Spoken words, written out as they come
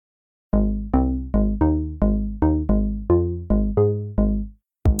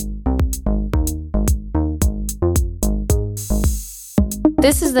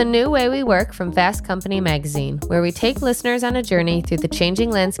This is the New Way We Work from Fast Company magazine, where we take listeners on a journey through the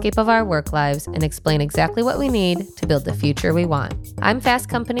changing landscape of our work lives and explain exactly what we need to build the future we want. I'm Fast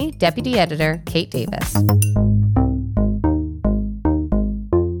Company Deputy Editor Kate Davis.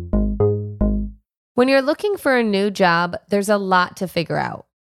 When you're looking for a new job, there's a lot to figure out.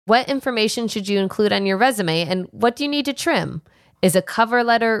 What information should you include on your resume, and what do you need to trim? Is a cover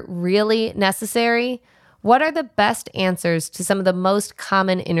letter really necessary? What are the best answers to some of the most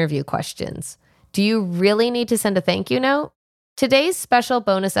common interview questions? Do you really need to send a thank you note? Today's special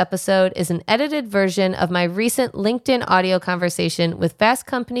bonus episode is an edited version of my recent LinkedIn audio conversation with Fast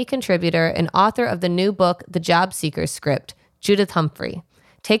Company contributor and author of the new book, The Job Seeker Script, Judith Humphrey.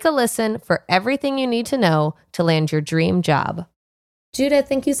 Take a listen for everything you need to know to land your dream job. Judith,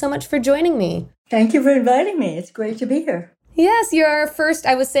 thank you so much for joining me. Thank you for inviting me. It's great to be here. Yes, you're our first,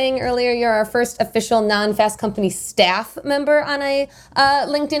 I was saying earlier, you're our first official non-Fast Company staff member on a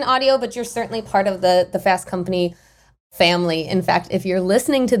LinkedIn audio, but you're certainly part of the Fast Company family. In fact, if you're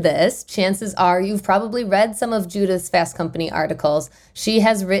listening to this, chances are you've probably read some of Judith's Fast Company articles. She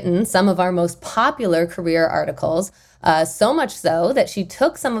has written some of our most popular career articles, so much so that she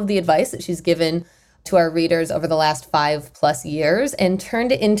took some of the advice that she's given to our readers over the last 5+ years and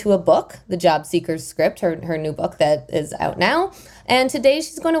turned it into a book, The Job Seeker's Script, her new book that is out now. And today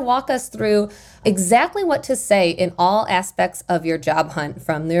she's going to walk us through exactly what to say in all aspects of your job hunt,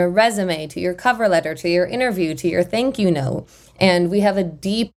 from your resume to your cover letter to your interview to your thank you note. And we have a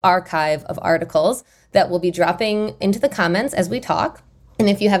deep archive of articles that will be dropping into the comments as we talk. And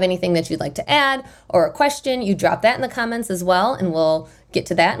if you have anything that you'd like to add or a question, you drop that in the comments as well, and we'll get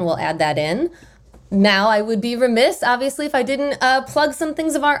to that and we'll add that in. Now, I would be remiss, obviously, if I didn't plug some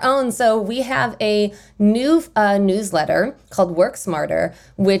things of our own. So we have a new newsletter called Work Smarter,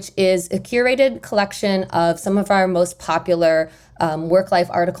 which is a curated collection of some of our most popular work-life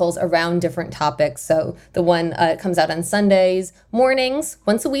articles around different topics. So the one comes out on Sundays mornings,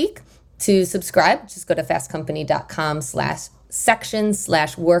 once a week. To subscribe, just go to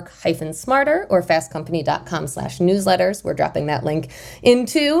fastcompany.com/section/work-smarter or fastcompany.com/newsletters. We're dropping that link in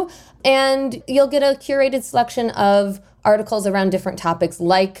too. And you'll get a curated selection of articles around different topics,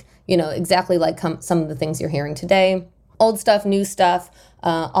 like, exactly like some of the things you're hearing today. Old stuff, new stuff,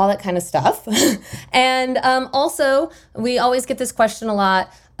 all that kind of stuff. And also, we always get this question a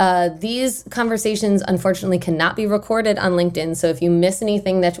lot. These conversations, unfortunately, cannot be recorded on LinkedIn. So if you miss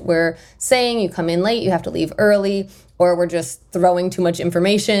anything that we're saying, you come in late, you have to leave early, or we're just throwing too much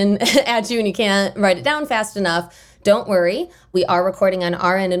information at you and you can't write it down fast enough, don't worry. We are recording on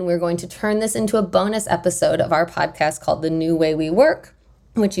our end, and we're going to turn this into a bonus episode of our podcast called The New Way We Work,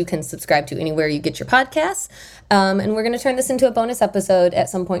 which you can subscribe to anywhere you get your podcasts. And we're going to turn this into a bonus episode at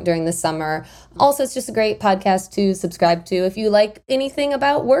some point during the summer. Also, it's just a great podcast to subscribe to. If you like anything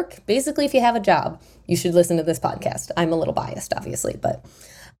about work, basically, if you have a job, you should listen to this podcast. I'm a little biased, obviously, but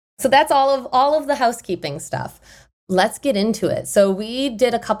so that's all of the housekeeping stuff. Let's get into it. So we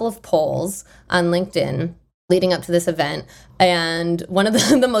did a couple of polls on LinkedIn leading up to this event. And one of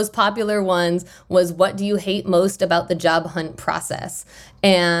the most popular ones was, what do you hate most about the job hunt process?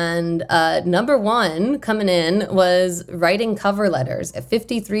 And number one coming in was writing cover letters.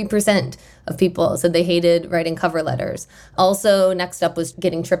 53% of people said they hated writing cover letters. Also, next up was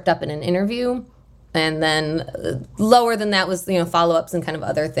getting tripped up in an interview. And then lower than that was, follow-ups and kind of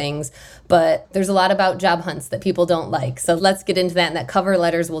other things. But there's a lot about job hunts that people don't like. So let's get into that. And that cover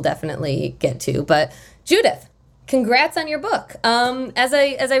letters we'll definitely get to. But Judith, congrats on your book. As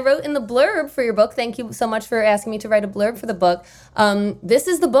I wrote in the blurb for your book, thank you so much for asking me to write a blurb for the book. This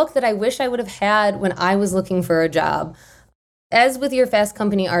is the book that I wish I would have had when I was looking for a job. As with your Fast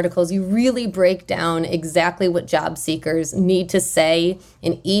Company articles, you really break down exactly what job seekers need to say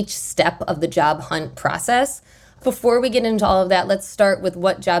in each step of the job hunt process. Before we get into all of that, let's start with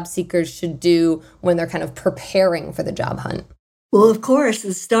what job seekers should do when they're kind of preparing for the job hunt. Well, of course,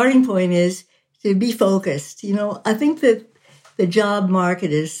 the starting point is to be focused. I think that the job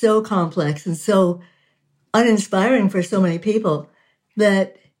market is so complex and so uninspiring for so many people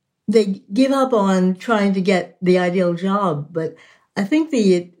that they give up on trying to get the ideal job. But I think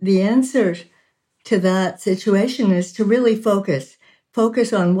the answer to that situation is to really focus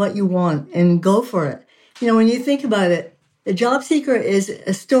on what you want and go for it. When you think about it, the job seeker is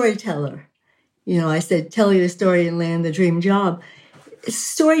a storyteller. I said, tell your story and land the dream job. A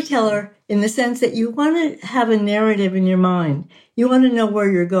storyteller in the sense that you want to have a narrative in your mind. You want to know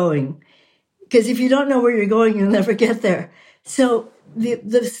where you're going. Because if you don't know where you're going, you'll never get there. So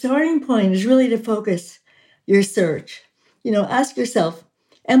the starting point is really to focus your search. Ask yourself,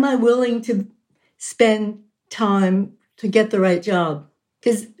 am I willing to spend time to get the right job?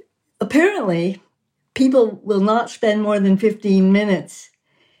 Because apparently people will not spend more than 15 minutes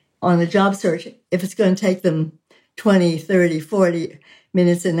on a job search if it's going to take them 20, 30, 40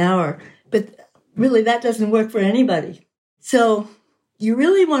 minutes an hour. But really, that doesn't work for anybody. So you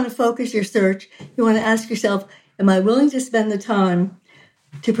really want to focus your search. You want to ask yourself, am I willing to spend the time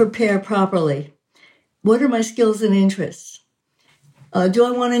to prepare properly? What are my skills and interests? Do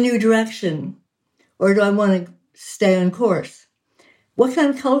I want a new direction? Or do I want to stay on course? What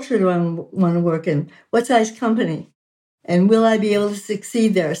kind of culture do I want to work in? What size company? And will I be able to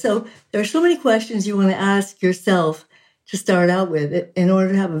succeed there? So there are so many questions you want to ask yourself to start out with in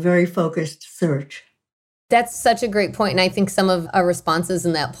order to have a very focused search. That's such a great point. And I think some of our responses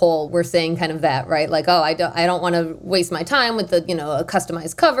in that poll were saying kind of that, right? Like, oh, I don't want to waste my time with a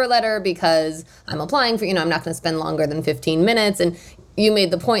customized cover letter because I'm applying for, I'm not going to spend longer than 15 minutes. And you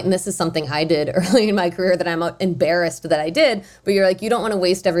made the point, and this is something I did early in my career that I'm embarrassed that I did, but you're like, you don't want to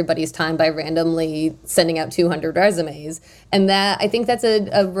waste everybody's time by randomly sending out 200 resumes. And I think that's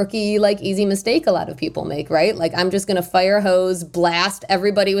a rookie, easy mistake a lot of people make, right? Like, I'm just going to fire hose, blast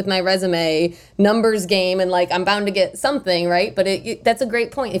everybody with my resume, numbers game, and I'm bound to get something, right? But that's a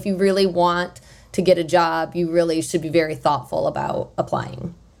great point. If you really want to get a job, you really should be very thoughtful about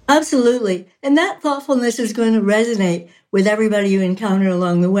applying. Absolutely. And that thoughtfulness is going to resonate with everybody you encounter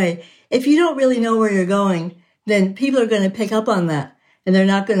along the way. If you don't really know where you're going, then people are going to pick up on that. And they're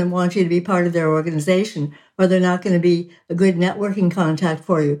not going to want you to be part of their organization, or they're not going to be a good networking contact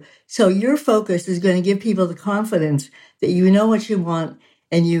for you. So your focus is going to give people the confidence that you know what you want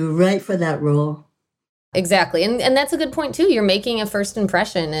and you're right for that role. Exactly. And that's a good point, too. You're making a first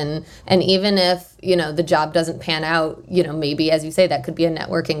impression. And even if, the job doesn't pan out, maybe, as you say, that could be a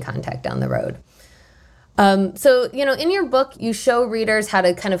networking contact down the road. So, in your book, you show readers how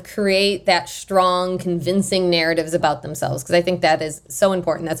to kind of create that strong, convincing narratives about themselves, because I think that is so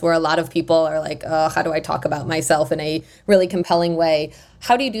important. That's where a lot of people are like, how do I talk about myself in a really compelling way?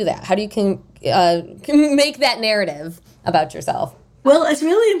 How do you do that? How do you make that narrative about yourself? Well, it's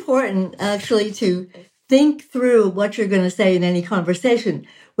really important, actually, to think through what you're going to say in any conversation,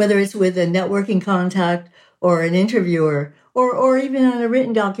 whether it's with a networking contact or an interviewer, or even on a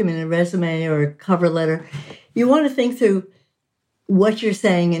written document, a resume or a cover letter. You want to think through what you're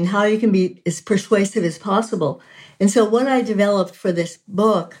saying and how you can be as persuasive as possible. And so what I developed for this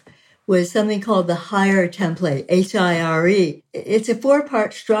book was something called the HIRE template, HIRE. It's a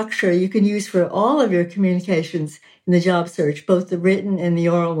 4-part structure you can use for all of your communications in the job search, both the written and the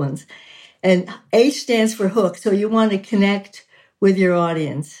oral ones. And H stands for hook, so you want to connect with your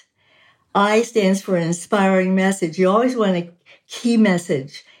audience. I stands for an inspiring message. You always want a key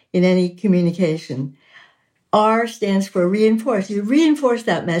message in any communication. R stands for reinforce. You reinforce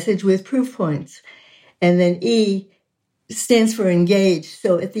that message with proof points. And then E stands for engage.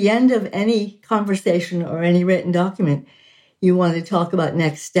 So at the end of any conversation or any written document, you want to talk about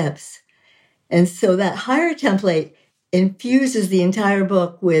next steps. And so that HIRE template infuses the entire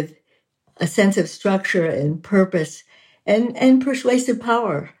book with a sense of structure and purpose and persuasive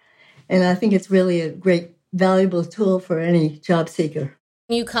power. And I think it's really a great, valuable tool for any job seeker.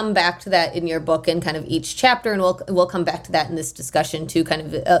 You come back to that in your book in kind of each chapter, and we'll come back to that in this discussion too, kind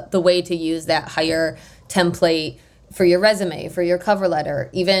of the way to use that HIRE template for your resume, for your cover letter,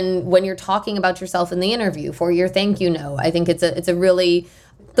 even when you're talking about yourself in the interview, for your thank you note. I think it's a really,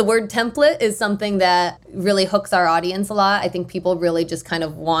 the word template is something that really hooks our audience a lot. I think people really just kind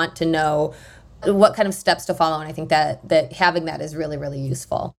of want to know what kind of steps to follow, and I think that having that is really, really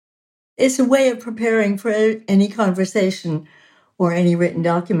useful. It's a way of preparing for any conversation or any written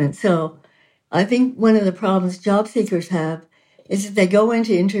document. So I think one of the problems job seekers have is that they go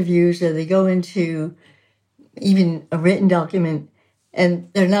into interviews or they go into even a written document and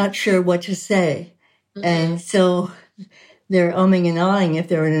they're not sure what to say. Mm-hmm. And so they're umming and ahhing if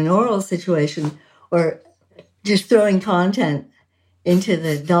they're in an oral situation, or just throwing content into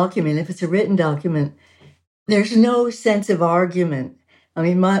the document if it's a written document. There's no sense of argument. I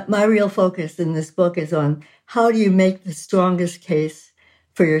mean, my real focus in this book is on how do you make the strongest case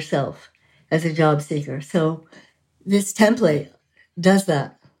for yourself as a job seeker. So this template does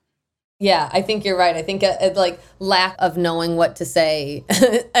that. Yeah, I think you're right. I think a lack of knowing what to say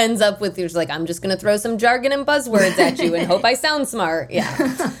ends up with you're just like, I'm just going to throw some jargon and buzzwords at you and hope I sound smart.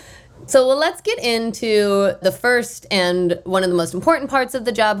 Yeah. So let's get into the first and one of the most important parts of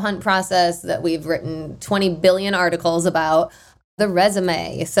the job hunt process that we've written 20 billion articles about. The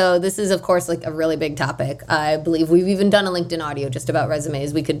resume. So this is, of course, like a really big topic. I believe we've even done a LinkedIn audio just about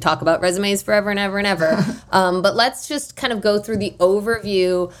resumes. We could talk about resumes forever and ever and ever. But let's just kind of go through the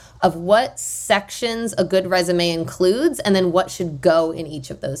overview of what sections a good resume includes and then what should go in each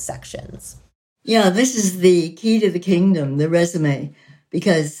of those sections. Yeah, this is the key to the kingdom, the resume,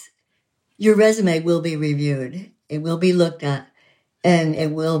 because your resume will be reviewed. It will be looked at, and it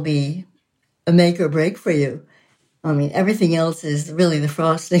will be a make or break for you. I mean, everything else is really the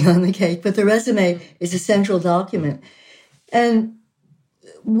frosting on the cake, but the resume is a central document. And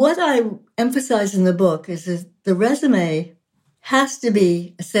what I emphasize in the book is that the resume has to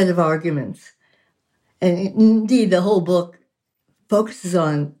be a set of arguments. And indeed, the whole book focuses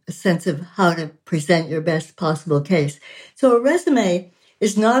on a sense of how to present your best possible case. So a resume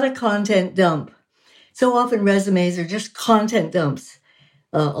is not a content dump. So often resumes are just content dumps.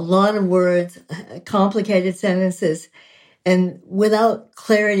 A lot of words, complicated sentences, and without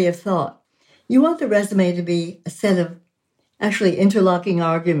clarity of thought. You want the resume to be a set of actually interlocking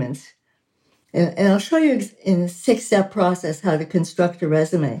arguments. And I'll show you in a 6-step process how to construct a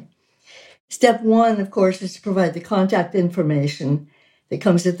resume. Step 1, of course, is to provide the contact information that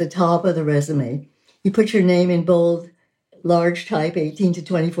comes at the top of the resume. You put your name in bold, large type, 18 to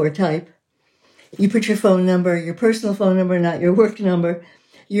 24 type. You put your phone number, your personal phone number, not your work number,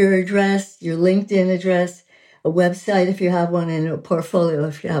 your address, your LinkedIn address, a website if you have one, and a portfolio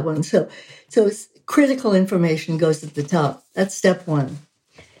if you have one. So critical information goes at the top. That's step 1.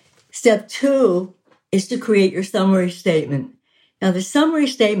 Step 2 is to create your summary statement. Now, the summary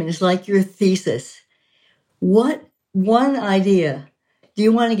statement is like your thesis. What one idea do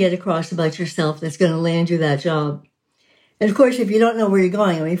you want to get across about yourself that's going to land you that job? And of course, if you don't know where you're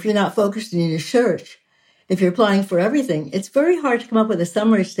going, I mean, if you're not focused in your search, if you're applying for everything, it's very hard to come up with a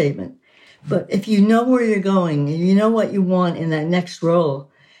summary statement. But if you know where you're going and you know what you want in that next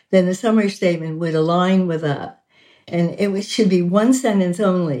role, then the summary statement would align with that. And it should be one sentence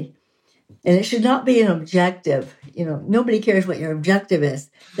only. And it should not be an objective. You know, nobody cares what your objective is.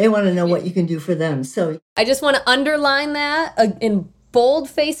 They want to know what you can do for them. So I just want to underline that in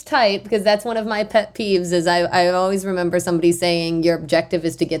bold-faced type, because that's one of my pet peeves. Is I always remember somebody saying your objective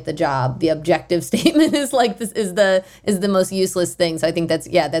is to get the job. The objective statement is like this is the most useless thing. So I think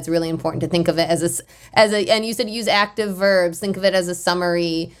that's really important to think of it as a and you said use active verbs. Think of it as a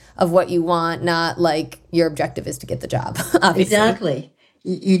summary of what you want, not like your objective is to get the job. Obviously. Exactly.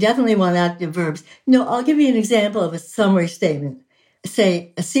 You definitely want active verbs. No, I'll give you an example of a summary statement.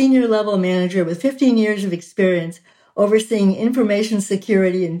 Say a senior level manager with 15 years of experience overseeing information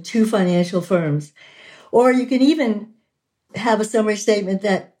security in 2 financial firms. Or you can even have a summary statement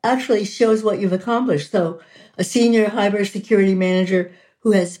that actually shows what you've accomplished. So a senior cybersecurity manager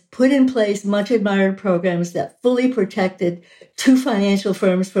who has put in place much admired programs that fully protected 2 financial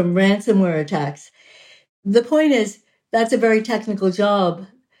firms from ransomware attacks. The point is, that's a very technical job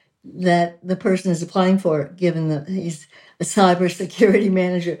that the person is applying for, given that he's a cybersecurity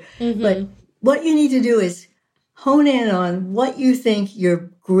manager. Mm-hmm. But what you need to do is hone in on what you think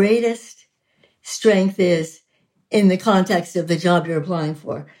your greatest strength is in the context of the job you're applying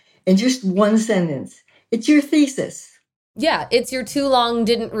for. In just one sentence. It's your thesis. Yeah, it's your too long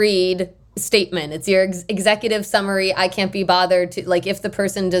didn't read statement. It's your executive summary. I can't be bothered to, like, if the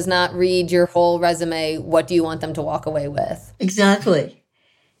person does not read your whole resume, what do you want them to walk away with? Exactly.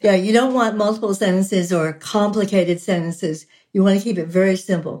 Yeah, you don't want multiple sentences or complicated sentences. You want to keep it very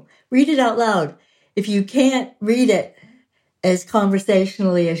simple. Read it out loud. If you can't read it as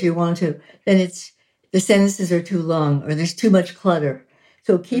conversationally as you want to, then the sentences are too long or there's too much clutter.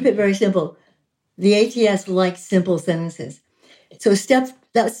 So keep it very simple. The ATS likes simple sentences. So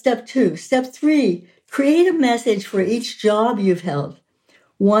that's step 2. Step 3, create a message for each job you've held.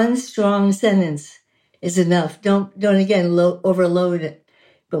 One strong sentence is enough. Don't again overload it,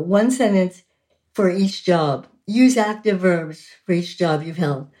 but one sentence for each job. Use active verbs for each job you've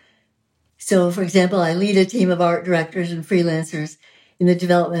held. So, for example, I lead a team of art directors and freelancers in the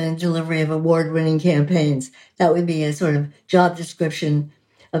development and delivery of award-winning campaigns. That would be a sort of job description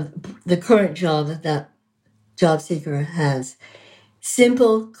of the current job that job seeker has.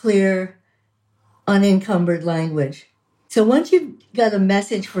 Simple, clear, unencumbered language. So once you've got a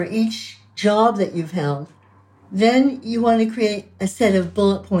message for each job that you've held, then you want to create a set of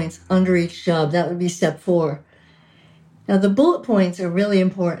bullet points under each job. That would be step 4. Now, the bullet points are really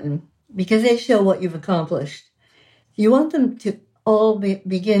important because they show what you've accomplished. You want them to all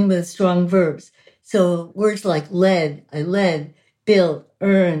begin with strong verbs. So words like led, I led, built,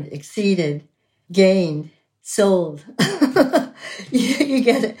 earned, exceeded, gained, sold. You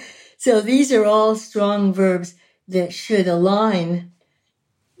get it. So these are all strong verbs that should align,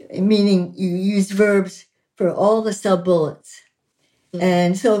 meaning you use verbs for all the sub-bullets.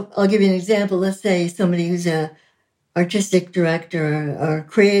 And so I'll give you an example. Let's say somebody who's a artistic director or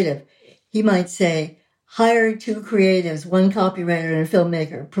creative. He might say, hired 2 creatives, 1 copywriter and a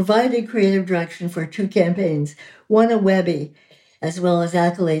filmmaker, provided creative direction for 2 campaigns, won a Webby, as well as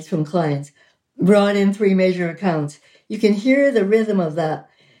accolades from clients, brought in 3 major accounts. You can hear the rhythm of that,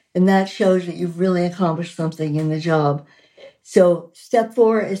 and that shows that you've really accomplished something in the job. So step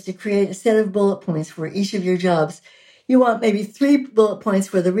 4 is to create a set of bullet points for each of your jobs. You want maybe 3 bullet points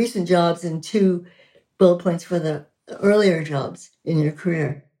for the recent jobs and 2 bullet points for the earlier jobs in your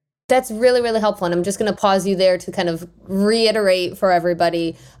career. That's really, really helpful. And I'm just going to pause you there to kind of reiterate for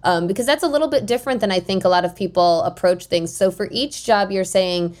everybody, because that's a little bit different than I think a lot of people approach things. So for each job, you're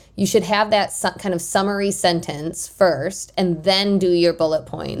saying you should have that kind of summary sentence first and then do your bullet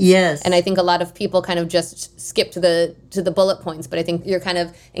points. Yes. And I think a lot of people kind of just skip to the bullet points, but I think you're kind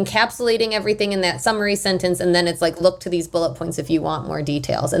of encapsulating everything in that summary sentence. And then it's like, look to these bullet points if you want more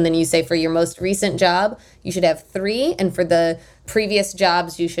details. And then you say for your most recent job, you should have 3. And for the previous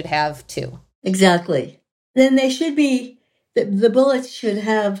jobs, you should have 2. Exactly. Then they should be, the bullets should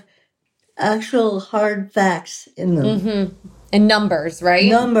have actual hard facts in them. Mm-hmm. And numbers, right?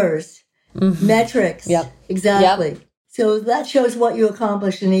 Numbers, metrics. Yep. Exactly. Yep. So that shows what you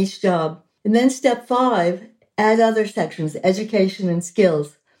accomplished in each job. And then step 5, add other sections, education and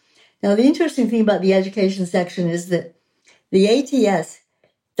skills. Now, the interesting thing about the education section is that the ATS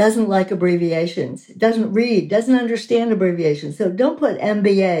doesn't like abbreviations. It doesn't understand abbreviations. So don't put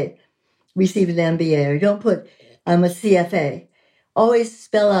MBA, received an MBA, or don't put I'm a CFA. Always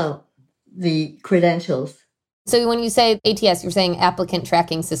spell out the credentials. So when you say ATS, you're saying applicant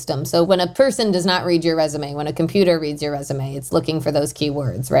tracking system. So when a person does not read your resume, when a computer reads your resume, it's looking for those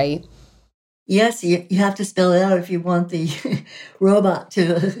keywords, right? Yes, you have to spell it out if you want the robot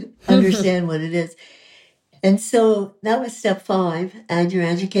to understand what it is. And so that was step 5, add your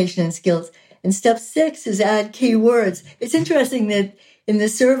education and skills. And step 6 is add keywords. It's interesting that in the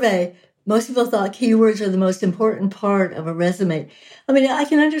survey, most people thought keywords are the most important part of a resume. I mean, I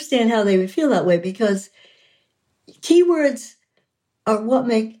can understand how they would feel that way because keywords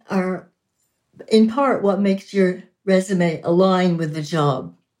are in part what makes your resume align with the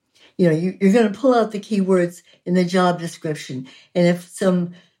job. You know, you're going to pull out the keywords in the job description. And if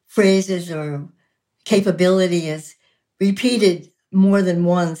some phrases or capability is repeated more than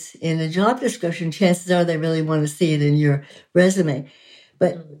once in a job description, chances are they really want to see it in your resume.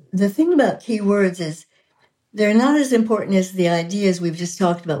 But the thing about keywords is they're not as important as the ideas we've just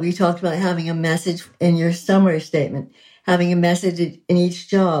talked about. We talked about having a message in your summary statement, having a message in each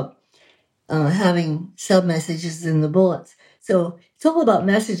job, having sub-messages in the bullets. So it's all about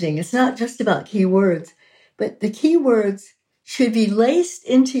messaging. It's not just about keywords, but the keywords should be laced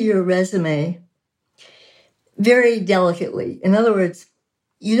into your resume very delicately. In other words,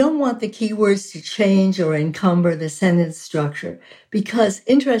 you don't want the keywords to change or encumber the sentence structure because,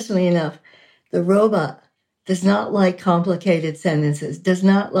 interestingly enough, the robot does not like complicated sentences, does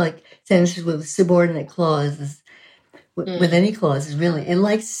not like sentences with subordinate clauses, with any clauses, really. It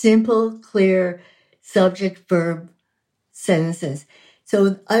likes simple, clear subject-verb sentences.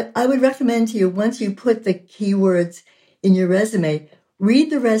 So I would recommend to you, once you put the keywords in your resume, read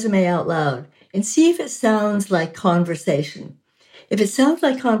the resume out loud and see if it sounds like conversation. If it sounds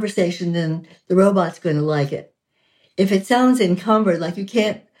like conversation, then the robot's going to like it. If it sounds encumbered, like you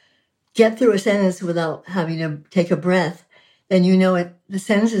can't get through a sentence without having to take a breath, then you know the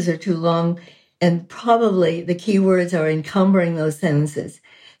sentences are too long and probably the keywords are encumbering those sentences.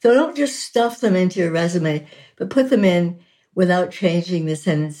 So don't just stuff them into your resume, but put them in without changing the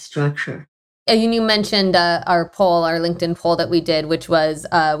sentence structure. And you mentioned our poll, our LinkedIn poll that we did, which was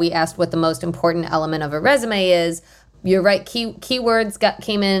we asked what the most important element of a resume is. You're right. Keywords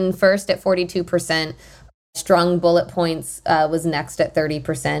came in first at 42%. Strong bullet points was next at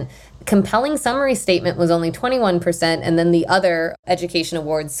 30%. Compelling summary statement was only 21%. And then the other education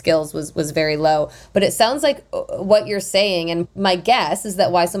awards skills was very low. But it sounds like what you're saying, and my guess is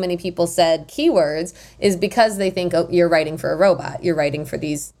that why so many people said keywords is because they think, oh, you're writing for a robot. You're writing for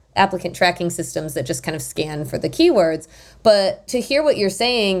these applicant tracking systems that just kind of scan for the keywords. But to hear what you're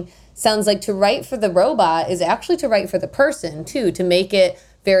saying sounds like to write for the robot is actually to write for the person too, to make it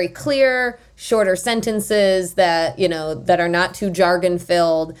very clear, shorter sentences that, that are not too jargon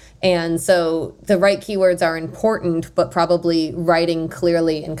filled. And so the right keywords are important, but probably writing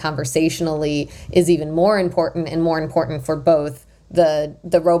clearly and conversationally is even more important and more important for both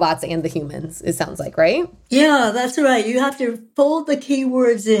the robots and the humans, it sounds like, right? Yeah, that's right. You have to fold the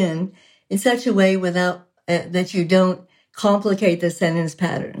keywords in such a way without that you don't complicate the sentence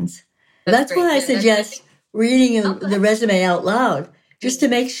patterns. That's why I suggest reading the resume out loud, just to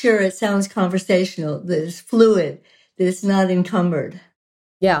make sure it sounds conversational, that it's fluid, that it's not encumbered.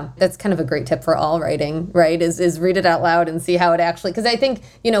 Yeah, that's kind of a great tip for all writing, right? Is read it out loud and see how it actually, because I think,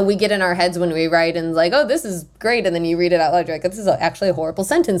 we get in our heads when we write and like, oh, this is great. And then you read it out loud, you're like, this is actually a horrible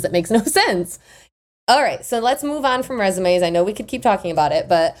sentence that makes no sense. All right, so let's move on from resumes. I know we could keep talking about it,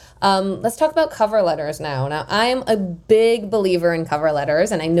 but let's talk about cover letters now. Now, I'm a big believer in cover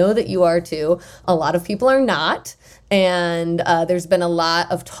letters, and I know that you are too. A lot of people are not. And there's been a lot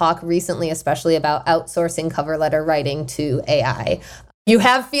of talk recently, especially about outsourcing cover letter writing to AI. You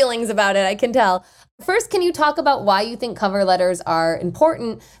have feelings about it, I can tell. First, can you talk about why you think cover letters are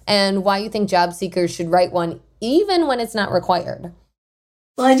important and why you think job seekers should write one even when it's not required?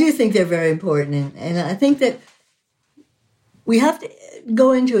 Well, I do think they're very important. And I think that we have to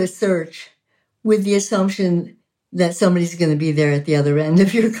go into a search with the assumption that somebody's going to be there at the other end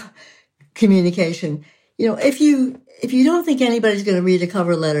of your communication. If you don't think anybody's going to read a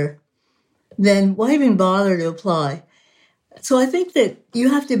cover letter, then why even bother to apply? So I think that you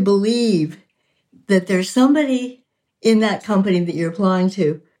have to believe that there's somebody in that company that you're applying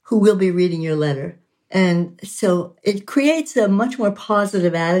to who will be reading your letter. And so it creates a much more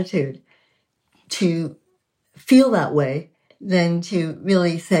positive attitude to feel that way than to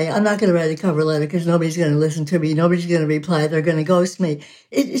really say, I'm not going to write a cover letter because nobody's going to listen to me. Nobody's going to reply. They're going to ghost me.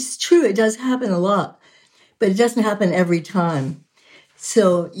 It's true. It does happen a lot, but it doesn't happen every time.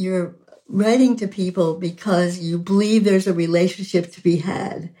 So you're writing to people because you believe there's a relationship to be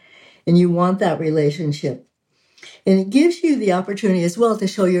had and you want that relationship. And it gives you the opportunity as well to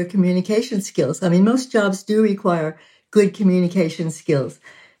show your communication skills. I mean, most jobs do require good communication skills.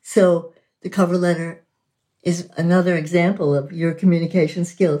 So the cover letter is another example of your communication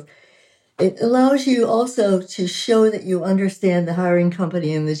skills. It allows you also to show that you understand the hiring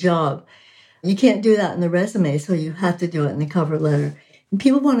company and the job. You can't do that in the resume, so you have to do it in the cover letter. And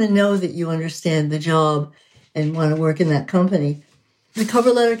people want to know that you understand the job and want to work in that company. The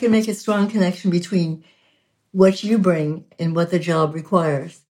cover letter can make a strong connection between what you bring and what the job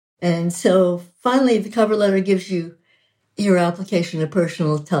requires. And so finally, the cover letter gives you your application a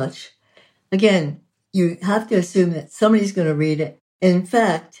personal touch. Again, you have to assume that somebody's going to read it. And in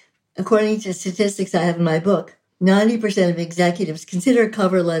fact, according to statistics I have in my book, 90% of executives consider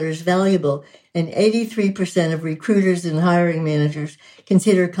cover letters valuable, and 83% of recruiters and hiring managers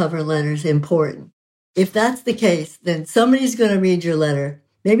consider cover letters important. If that's the case, then somebody's going to read your letter.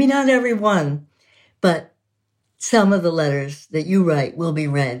 Maybe not every one, but some of the letters that you write will be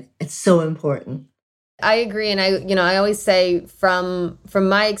read. It's so important. I agree. And I always say from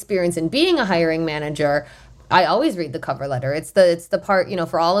my experience in being a hiring manager, I always read the cover letter. It's the part,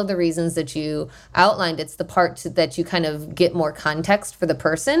 for all of the reasons that you outlined, it's the part that you kind of get more context for the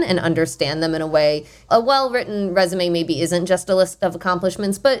person and understand them in a way. A well-written resume maybe isn't just a list of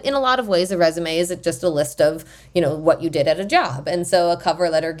accomplishments, but in a lot of ways, a resume is just a list of, what you did at a job. And so a cover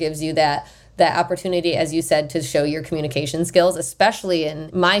letter gives you that opportunity, as you said, to show your communication skills, especially in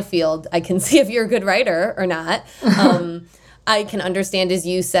my field. I can see if you're a good writer or not. I can understand, as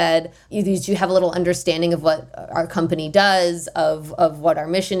you said, you have a little understanding of what our company does, of what our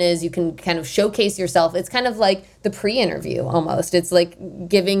mission is. You can kind of showcase yourself. It's kind of like the pre-interview almost. It's like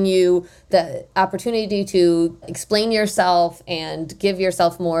giving you the opportunity to explain yourself and give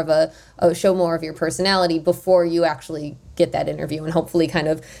yourself more of show more of your personality before you actually get that interview, and hopefully kind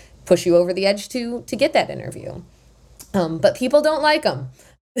of push you over the edge to get that interview. But people don't like them.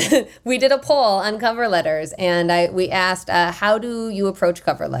 We did a poll on cover letters, and we asked, how do you approach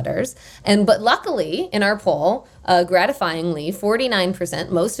cover letters? But luckily, in our poll, gratifyingly, 49%,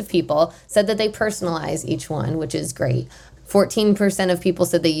 most of people said that they personalize each one, which is great. 14% of people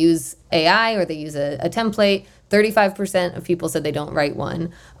said they use AI or they use a template. 35% of people said they don't write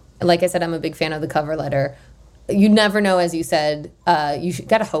one. Like I said, I'm a big fan of the cover letter. You never know, as you said, you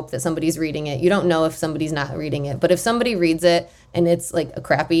got to hope that somebody's reading it. You don't know if somebody's not reading it. But if somebody reads it and it's like a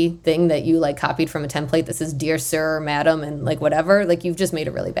crappy thing that you like copied from a template that says dear sir or madam and like whatever, like you've just made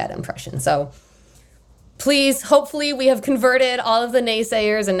a really bad impression. So please, hopefully we have converted all of the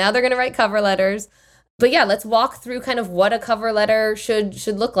naysayers and now they're going to write cover letters. But yeah, let's walk through kind of what a cover letter should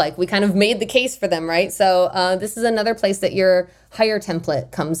look like. We kind of made the case for them, right? So this is another place that your hire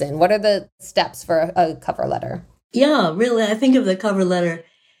template comes in. What are the steps for a cover letter? Yeah, really, I think of the cover letter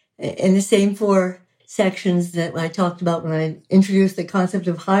in the same 4 sections that I talked about when I introduced the concept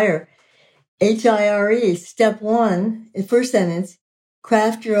of hire. HIRE, step 1, the first sentence,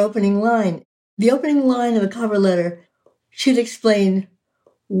 craft your opening line. The opening line of a cover letter should explain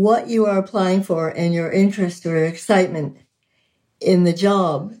what you are applying for and your interest or excitement in the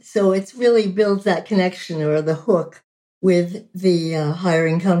job. So it's really builds that connection or the hook with the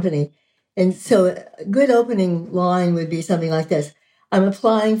hiring company. And so a good opening line would be something like this. I'm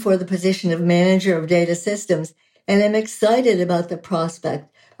applying for the position of manager of data systems, and I'm excited about the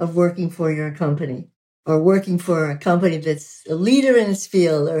prospect of working for your company or working for a company that's a leader in its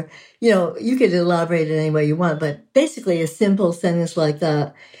field. Or, you could elaborate it any way you want, but basically a simple sentence like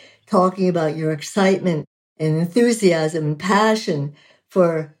that, talking about your excitement and enthusiasm and passion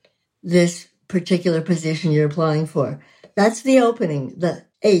for this particular position you're applying for. That's the opening, the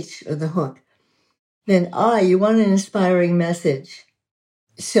H or the hook. Then I, you want an inspiring message.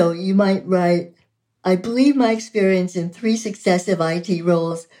 So you might write, I believe my experience in 3 successive IT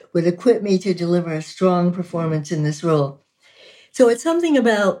roles would equip me to deliver a strong performance in this role. So it's something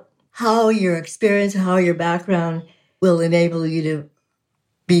about how your experience, how your background will enable you to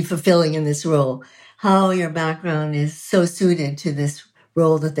be fulfilling in this role, how your background is so suited to this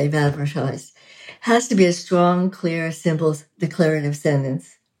role that they've advertised. Has to be a strong, clear, simple, declarative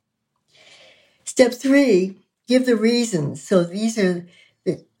sentence. Step 3, give the reasons. So these are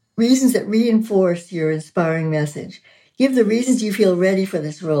the reasons that reinforce your inspiring message. Give the reasons you feel ready for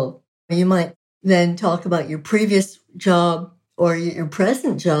this role. You might then talk about your previous job or your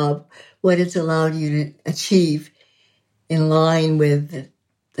present job, what it's allowed you to achieve in line with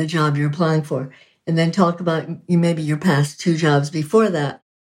the job you're applying for. And then talk about maybe your past 2 jobs before that,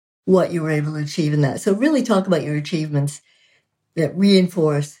 what you were able to achieve in that. So really talk about your achievements that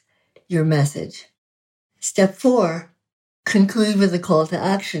reinforce your message. Step 4, conclude with a call to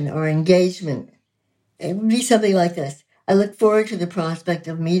action or engagement. It would be something like this. I look forward to the prospect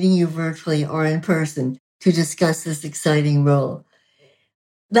of meeting you virtually or in person to discuss this exciting role.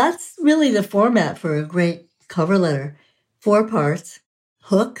 That's really the format for a great cover letter. 4 parts: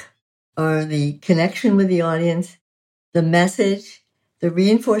 hook, or the connection with the audience, the message, the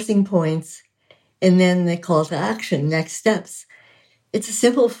reinforcing points, and then the call to action, next steps. It's a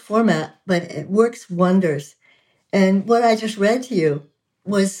simple format, but it works wonders. And what I just read to you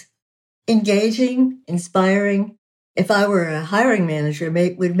was engaging, inspiring. If I were a hiring manager,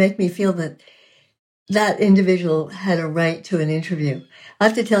 it would make me feel that that individual had a right to an interview. I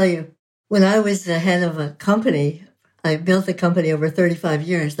have to tell you, when I was the head of a company, I built a company over 35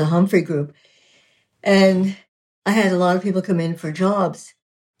 years, the Humphrey Group, and I had a lot of people come in for jobs.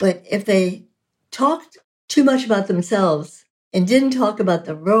 But if they talked too much about themselves and didn't talk about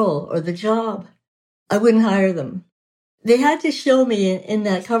the role or the job, I wouldn't hire them. They had to show me in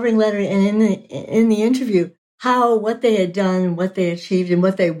that covering letter and in the interview what they had done, what they achieved, and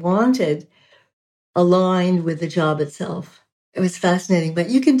what they wanted aligned with the job itself. It was fascinating. But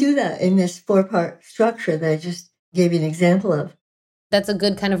you can do that in this 4-part structure that I just gave you an example of. That's a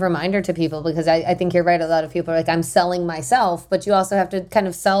good kind of reminder to people, because I think you're right. A lot of people are like, I'm selling myself, but you also have to kind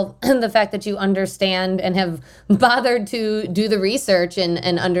of sell the fact that you understand and have bothered to do the research and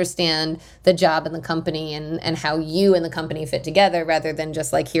understand the job and the company and how you and the company fit together, rather than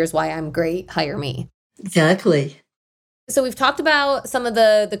just like, here's why I'm great, hire me. Exactly. So we've talked about some of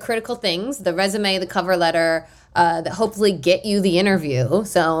the critical things, the resume, the cover letter, that hopefully get you the interview.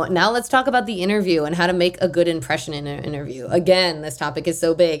 So now let's talk about the interview and how to make a good impression in an interview. Again, this topic is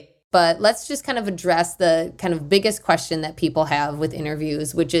so big, but let's just kind of address the kind of biggest question that people have with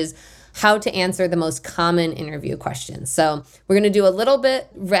interviews, which is how to answer the most common interview questions. So we're going to do a little bit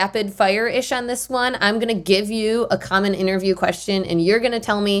rapid fire-ish on this one. I'm going to give you a common interview question, and you're going to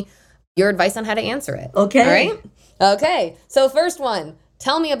tell me your advice on how to answer it. Okay. All right? Okay. So first one,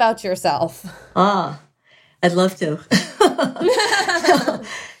 tell me about yourself. I'd love to.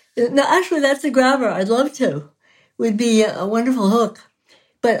 No, actually, that's a grabber. I'd love to. Would be a wonderful hook.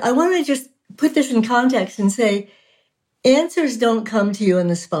 But I want to just put this in context and say, answers don't come to you on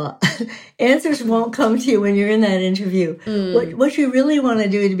the spot. Answers won't come to you when you're in that interview. What you really want to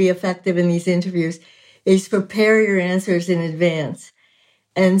do to be effective in these interviews is prepare your answers in advance.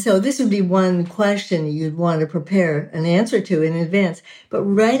 And so this would be one question you'd want to prepare an answer to in advance. But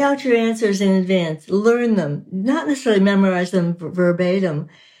write out your answers in advance. Learn them. Not necessarily memorize them verbatim,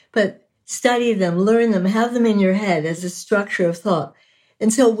 but study them, learn them, have them in your head as a structure of thought.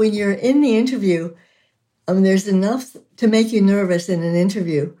 And so when you're in the interview, there's enough to make you nervous in an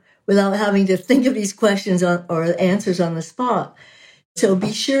interview without having to think of these questions or answers on the spot. So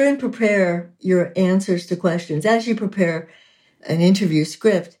be sure and prepare your answers to questions as you prepare an interview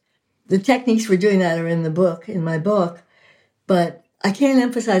script. The techniques for doing that are in my book, but I can't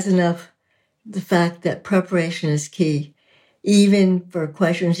emphasize enough the fact that preparation is key, even for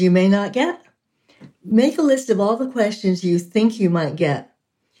questions you may not get. Make a list of all the questions you think you might get,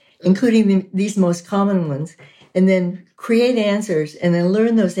 including these most common ones, and then create answers and then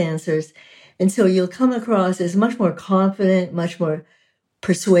learn those answers. And so you'll come across as much more confident, much more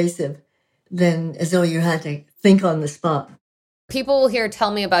persuasive than as though you had to think on the spot. People will hear,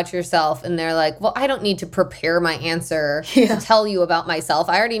 tell me about yourself, and they're like, well, I don't need to prepare my answer to tell you about myself.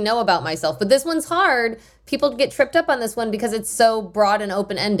 I already know about myself. But this one's hard. People get tripped up on this one because it's so broad and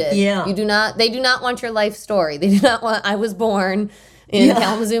open-ended. Yeah. They do not want your life story. They do not want, I was born in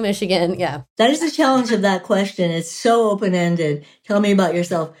Kalamazoo, Michigan. Yeah. That is the challenge of that question. It's so open-ended. Tell me about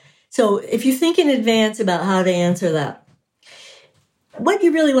yourself. So if you think in advance about how to answer that, what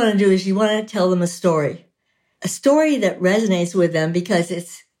you really want to do is you want to tell them a story that resonates with them because it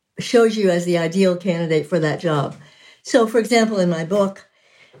shows you as the ideal candidate for that job. So, for example, in my book,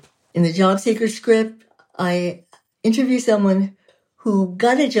 in the job seeker script, I interview someone who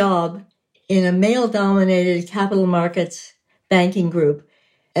got a job in a male-dominated capital markets banking group.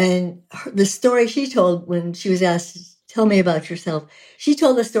 And the story she told when she was asked, tell me about yourself, she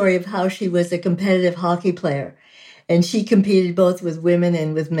told the story of how she was a competitive hockey player. And she competed both with women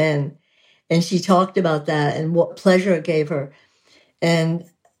and with men. And she talked about that and what pleasure it gave her. And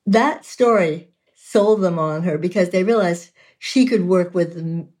that story sold them on her because they realized she could work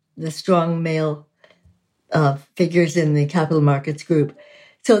with the strong male figures in the capital markets group.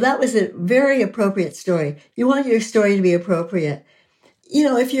 So that was a very appropriate story. You want your story to be appropriate. You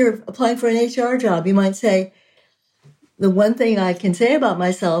know, if you're applying for an HR job, you might say, the one thing I can say about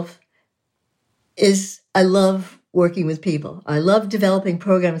myself is I love working with people. I love developing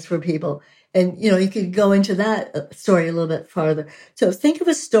programs for people. And, you know, you could go into that story a little bit farther. So think of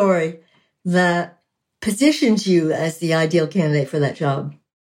a story that positions you as the ideal candidate for that job.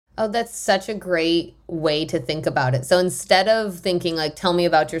 Oh, that's such a great way to think about it. So instead of thinking like, tell me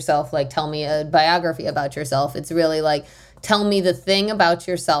about yourself, like tell me a biography about yourself, it's really like, tell me the thing about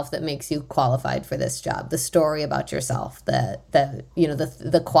yourself that makes you qualified for this job, the story about yourself, that you know,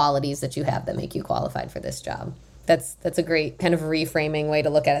 the qualities that you have that make you qualified for this job. That's a great kind of reframing way to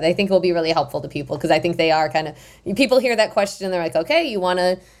look at it. I think it will be really helpful to people because I think they are kind of, people hear that question and they're like, okay, you want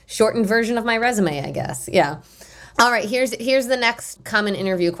a shortened version of my resume, I guess. Yeah. All right, here's the next common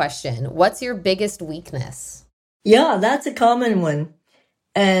interview question. What's your biggest weakness? Yeah, that's a common one.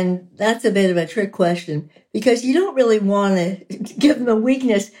 And that's a bit of a trick question because you don't really want to give them a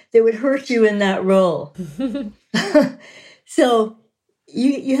weakness that would hurt you in that role. So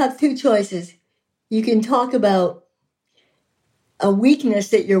you have two choices. You can talk about a weakness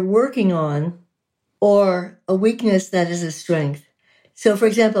that you're working on or a weakness that is a strength. So, for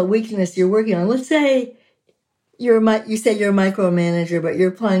example, a weakness you're working on, let's say you say you're a micromanager, but you're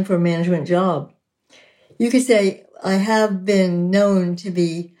applying for a management job. You could say, I have been known to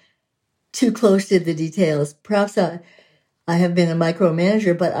be too close to the details. Perhaps I have been a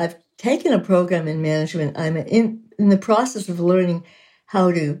micromanager, but I've taken a program in management. I'm in the process of learning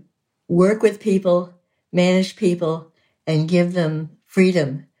how to work with people, manage people, and give them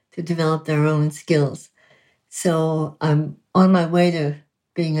freedom to develop their own skills. So I'm on my way to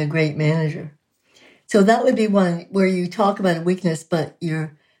being a great manager. So that would be one where you talk about a weakness, but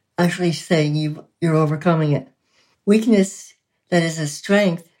you're actually saying you're overcoming it. Weakness that is a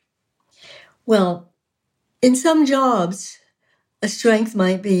strength. Well, in some jobs, a strength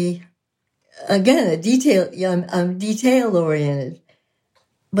might be, again, I'm detail oriented.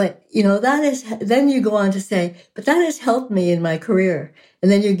 But, you know, then you go on to say, but that has helped me in my career. And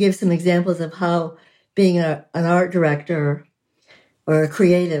then you give some examples of how being an art director or a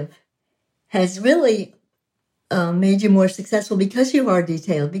creative has really made you more successful because you are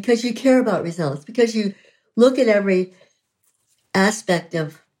detailed, because you care about results, because you look at every aspect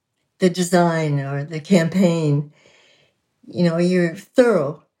of the design or the campaign. You know, you're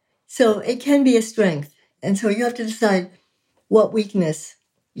thorough. So it can be a strength. And so you have to decide what weakness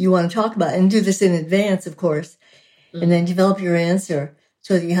you want to talk about and do this in advance, of course, and then develop your answer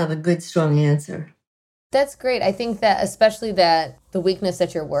so that you have a good, strong answer. That's great. I think that especially that the weakness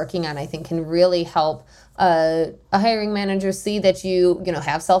that you're working on, I think can really help a hiring manager see that you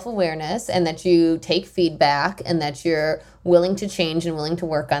have self-awareness and that you take feedback and that you're willing to change and willing to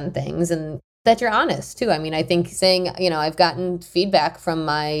work on things and that you're honest too. I mean, I think saying, I've gotten feedback from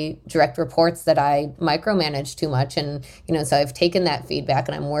my direct reports that I micromanage too much. And, so I've taken that feedback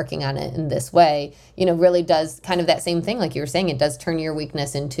and I'm working on it in this way, really does kind of that same thing. Like you were saying, it does turn your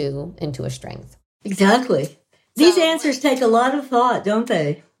weakness into a strength. Exactly. These answers take a lot of thought, don't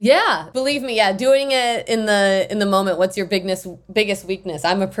they? Yeah, believe me. Yeah, doing it in the moment. What's your biggest weakness?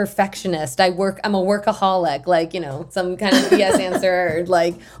 I'm a perfectionist. I'm a workaholic. Like some kind of BS answer,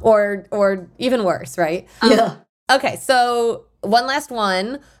 or even worse, right? Yeah. Okay, so one last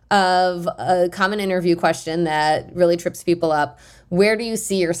one. of a common interview question that really trips people up. Where do you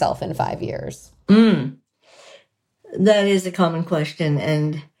see yourself in 5 years? That is a common question.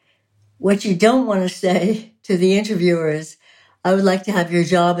 And what you don't want to say to the interviewer is, I would like to have your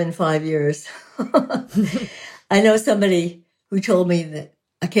job in 5 years. I know somebody who told me that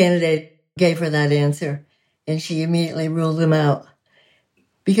a candidate gave her that answer and she immediately ruled them out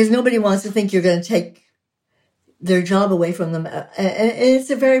because nobody wants to think you're going to take their job away from them. And it's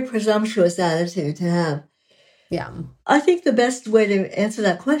a very presumptuous attitude to have. Yeah. I think the best way to answer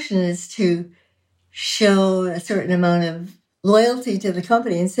that question is to show a certain amount of loyalty to the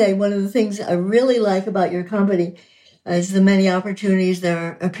company and say, one of the things I really like about your company is the many opportunities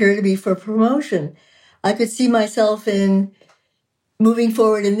there appear to be for promotion. I could see myself in moving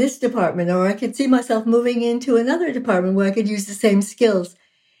forward in this department, or I could see myself moving into another department where I could use the same skills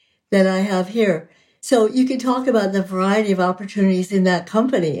that I have here. So you can talk about the variety of opportunities in that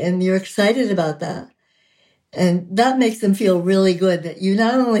company, and you're excited about that. And that makes them feel really good that you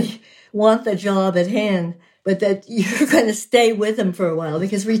not only want the job at hand, but that you're going to stay with them for a while,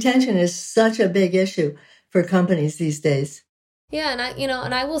 because retention is such a big issue for companies these days. Yeah,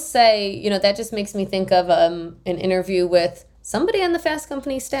 and I will say, that just makes me think of an interview with somebody on the Fast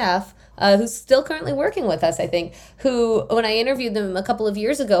Company staff who's still currently working with us, I think, who, when I interviewed them a couple of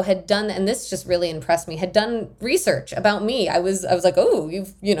years ago, had done, and this just really impressed me, had done research about me. I was like, oh,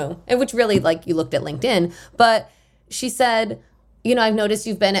 and which really, like, you looked at LinkedIn, but she said, I've noticed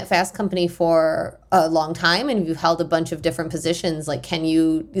you've been at Fast Company for a long time and you've held a bunch of different positions. Like,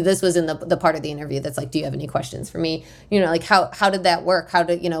 this was in the part of the interview that's like, do you have any questions for me? Like how did that work?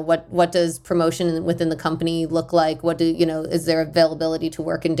 What does promotion within the company look like? Is there availability to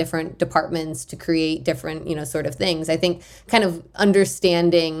work in different departments to create different, sort of things? I think kind of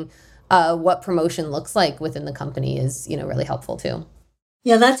understanding what promotion looks like within the company is, really helpful too.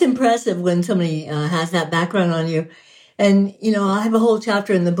 Yeah, that's impressive when somebody has that background on you. And, I have a whole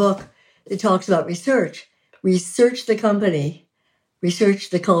chapter in the book that talks about research. Research the company, research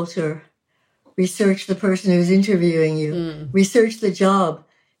the culture, research the person who's interviewing you, research the job.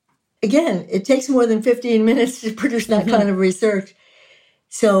 Again, it takes more than 15 minutes to produce that kind of research.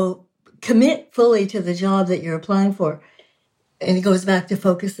 So commit fully to the job that you're applying for. And it goes back to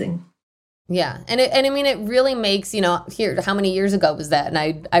focusing. Yeah. It really makes, how many years ago was that?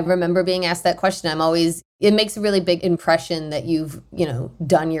 And I remember being asked that question. It makes a really big impression that you've,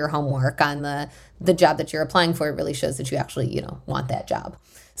 done your homework on the job that you're applying for. It really shows that you actually, want that job.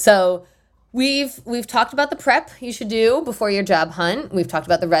 So we've talked about the prep you should do before your job hunt. We've talked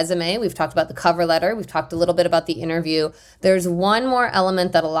about the resume. We've talked about the cover letter. We've talked a little bit about the interview. There's one more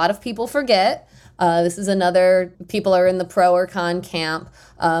element that a lot of people forget. This is another, people are in the pro or con camp,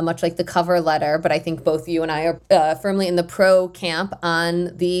 much like the cover letter, but I think both you and I are firmly in the pro camp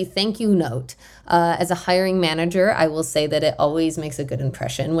on the thank you note. As a hiring manager, I will say that it always makes a good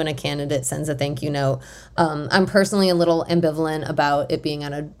impression when a candidate sends a thank you note. I'm personally a little ambivalent about it being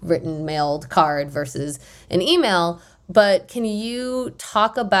on a written mailed card versus an email. But can you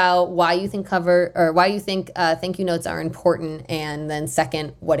talk about why you think thank you notes are important? And then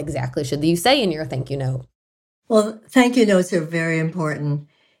second, what exactly should you say in your thank you note? Well, thank you notes are very important.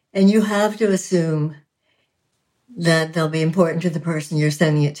 And you have to assume that they'll be important to the person you're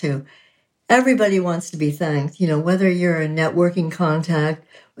sending it to. Everybody wants to be thanked, whether you're a networking contact,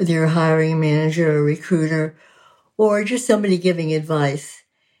 whether you're a hiring manager, a recruiter, or just somebody giving advice.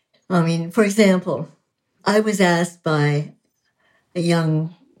 For example, I was asked by a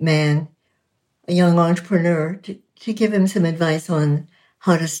young man, a young entrepreneur, to give him some advice on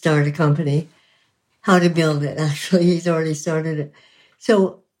how to start a company, how to build it. Actually, he's already started it.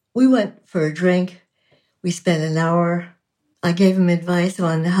 So we went for a drink. We spent an hour. I gave him advice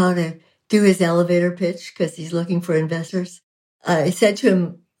on how to do his elevator pitch because he's looking for investors. I said to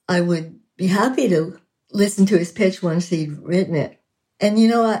him I would be happy to listen to his pitch once he'd written it. And,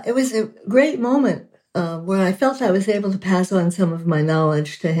 it was a great moment. Where I felt I was able to pass on some of my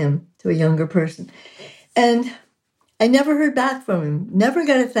knowledge to him, to a younger person. And I never heard back from him, never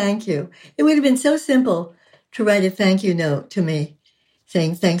got a thank you. It would have been so simple to write a thank you note to me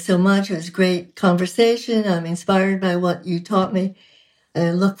saying, thanks so much. It was a great conversation. I'm inspired by what you taught me. And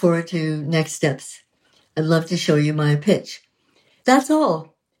I look forward to next steps. I'd love to show you my pitch. That's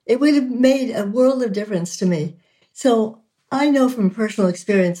all. It would have made a world of difference to me. So I know from personal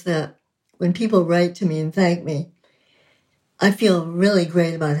experience that when people write to me and thank me, I feel really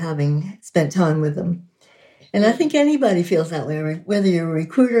great about having spent time with them. And I think anybody feels that way, whether you're a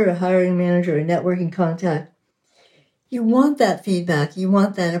recruiter, a hiring manager, a networking contact. You want that feedback. You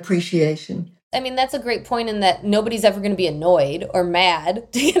want that appreciation. I mean, that's a great point in that nobody's ever going to be annoyed or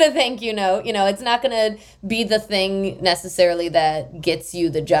mad to get a thank you note. It's not going to be the thing necessarily that gets you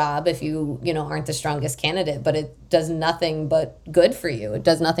the job if you aren't the strongest candidate, but it does nothing but good for you. It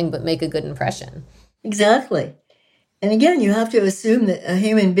does nothing but make a good impression. Exactly. And again, you have to assume that a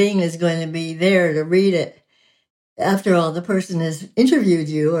human being is going to be there to read it. After all, the person has interviewed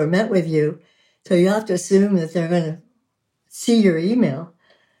you or met with you. So you have to assume that they're going to see your email.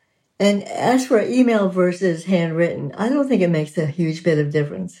 And as for email versus handwritten, I don't think it makes a huge bit of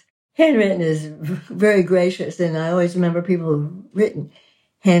difference. Handwritten is very gracious, and I always remember people who've written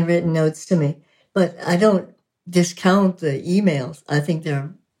handwritten notes to me. But I don't discount the emails. I think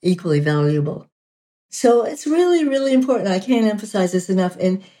they're equally valuable. So it's really, really important. I can't emphasize this enough.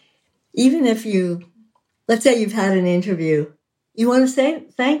 And even if let's say you've had an interview, you want to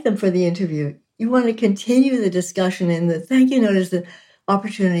thank them for the interview. You want to continue the discussion, and the thank you note is the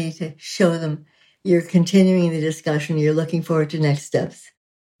opportunity to show them you're continuing the discussion. You're looking forward to next steps.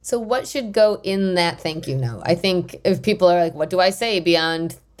 So what should go in that thank you note? I think if people are like, what do I say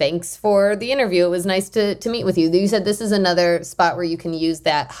beyond thanks for the interview? It was nice to meet with you. You said this is another spot where you can use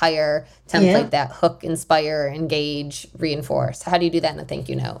that higher template, that hook, inspire, engage, reinforce. How do you do that in a thank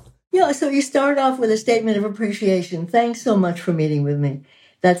you note? Yeah, so you start off with a statement of appreciation. Thanks so much for meeting with me.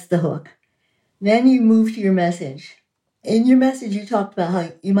 That's the hook. Then you move to your message. In your message, you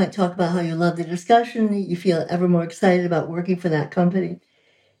might talk about how you love the discussion, you feel ever more excited about working for that company.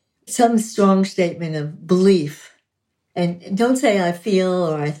 Some strong statement of belief. And don't say I feel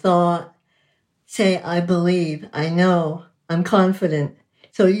or I thought. Say I believe, I know, I'm confident.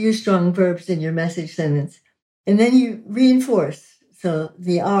 So you use strong verbs in your message sentence. And then you reinforce. So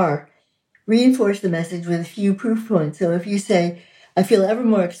the R, reinforce the message with a few proof points. So if you say, I feel ever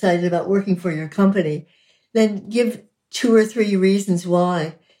more excited about working for your company, then give 2 or 3 reasons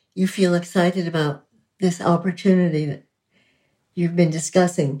why you feel excited about this opportunity that you've been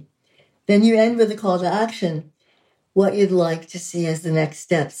discussing. Then you end with a call to action, what you'd like to see as the next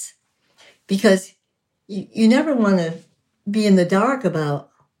steps. Because you never want to be in the dark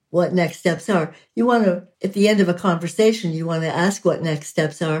about what next steps are. You want to, at the end of a conversation, you want to ask what next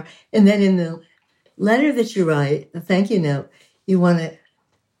steps are. And then in the letter that you write, the thank you note, you want to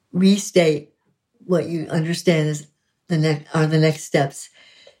restate what you understand as the next steps.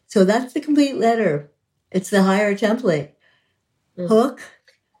 So that's the complete letter. It's the higher template. Hook,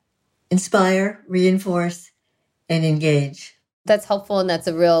 inspire, reinforce, and engage. That's helpful, and that's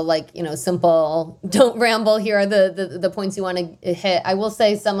a real, simple, don't ramble, here are the points you want to hit. I will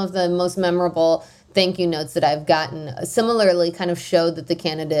say some of the most memorable thank you notes that I've gotten similarly kind of showed that the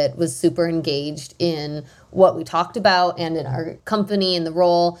candidate was super engaged in what we talked about and in our company and the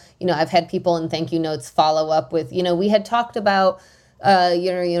role. I've had people in thank you notes follow up with, we had talked about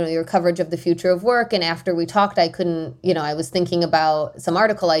your coverage of the future of work. And after we talked, I couldn't, I was thinking about some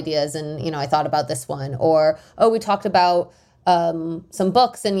article ideas and, I thought about this one. Or, we talked about some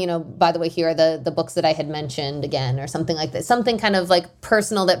books and, by the way, here are the books that I had mentioned again, or something like that. Something kind of like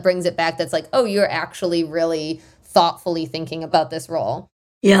personal that brings it back. That's like, oh, you're actually really thoughtfully thinking about this role.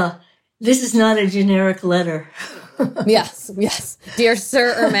 Yeah. This is not a generic letter. Yes. Dear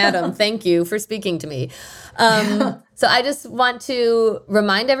sir or madam, thank you for speaking to me. So I just want to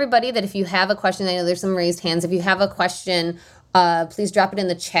remind everybody that if you have a question, I know there's some raised hands. If you have a question, please drop it in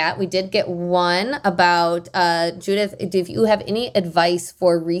the chat. We did get one about, Judith, if you have any advice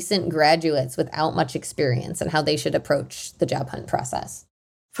for recent graduates without much experience and how they should approach the job hunt process.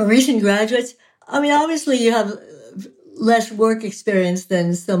 For recent graduates, I mean, obviously you have less work experience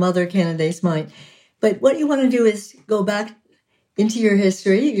than some other candidates might. But what you want to do is go back into your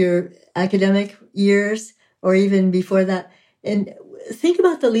history, your academic years, or even before that, and think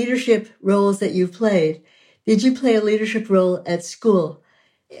about the leadership roles that you've played. Did you play a leadership role at school,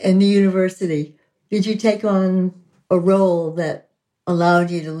 in the university? Did you take on a role that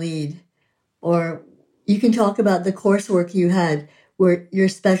allowed you to lead? Or you can talk about the coursework you had, where your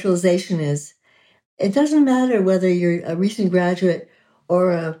specialization is. It doesn't matter whether you're a recent graduate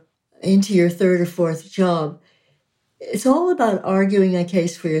or into your 3rd or 4th job. It's all about arguing a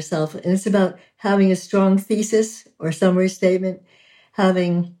case for yourself, and it's about having a strong thesis or summary statement,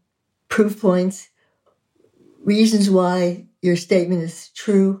 having proof points, reasons why your statement is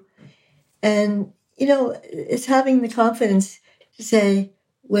true. And, it's having the confidence to say,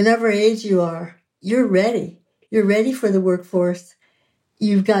 whatever age you are, you're ready. You're ready for the workforce.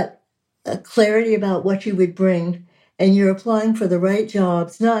 You've got a clarity about what you would bring, and you're applying for the right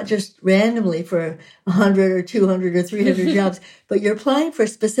jobs, not just randomly for 100 or 200 or 300 jobs, but you're applying for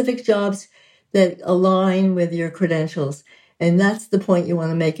specific jobs that align with your credentials. And that's the point you want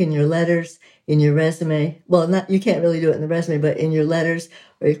to make in your letters, in your resume. Well, you can't really do it in the resume, but in your letters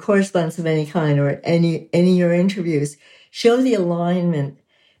or your correspondence of any kind or any of your interviews, show the alignment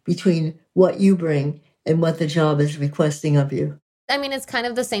between what you bring and what the job is requesting of you. I mean, it's kind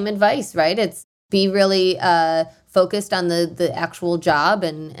of the same advice, right? It's be really focused on the actual job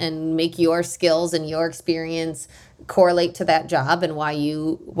and make your skills and your experience correlate to that job and why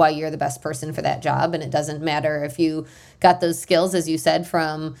you're the best person for that job. And it doesn't matter if you got those skills, as you said,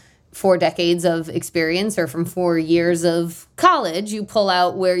 from 4 decades of experience or from 4 years of college. You pull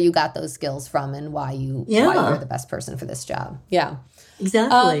out where you got those skills from and why you're the best person for this job. Yeah,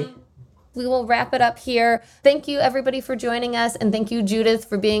 exactly. We will wrap it up here. Thank you, everybody, for joining us. And thank you, Judith,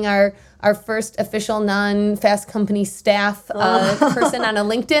 for being our first official non-Fast Company staff person on a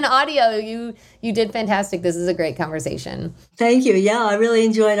LinkedIn audio. You did fantastic. This is a great conversation. Thank you. Yeah, I really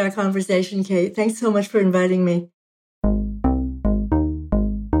enjoyed our conversation, Kate. Thanks so much for inviting me.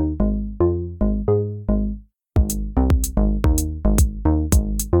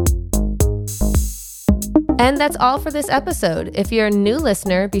 And that's all for this episode. If you're a new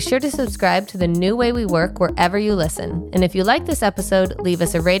listener, be sure to subscribe to The New Way We Work wherever you listen. And if you like this episode, leave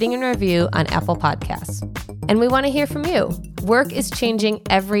us a rating and review on Apple Podcasts. And we want to hear from you. Work is changing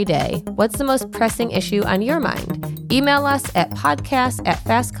every day. What's the most pressing issue on your mind? Email us at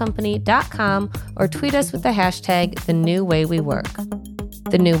podcast@fastcompany.com or tweet us with the hashtag #TheNewWayWeWork.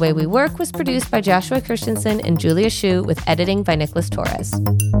 The New Way We Work was produced by Joshua Christensen and Julia Shu with editing by Nicholas Torres.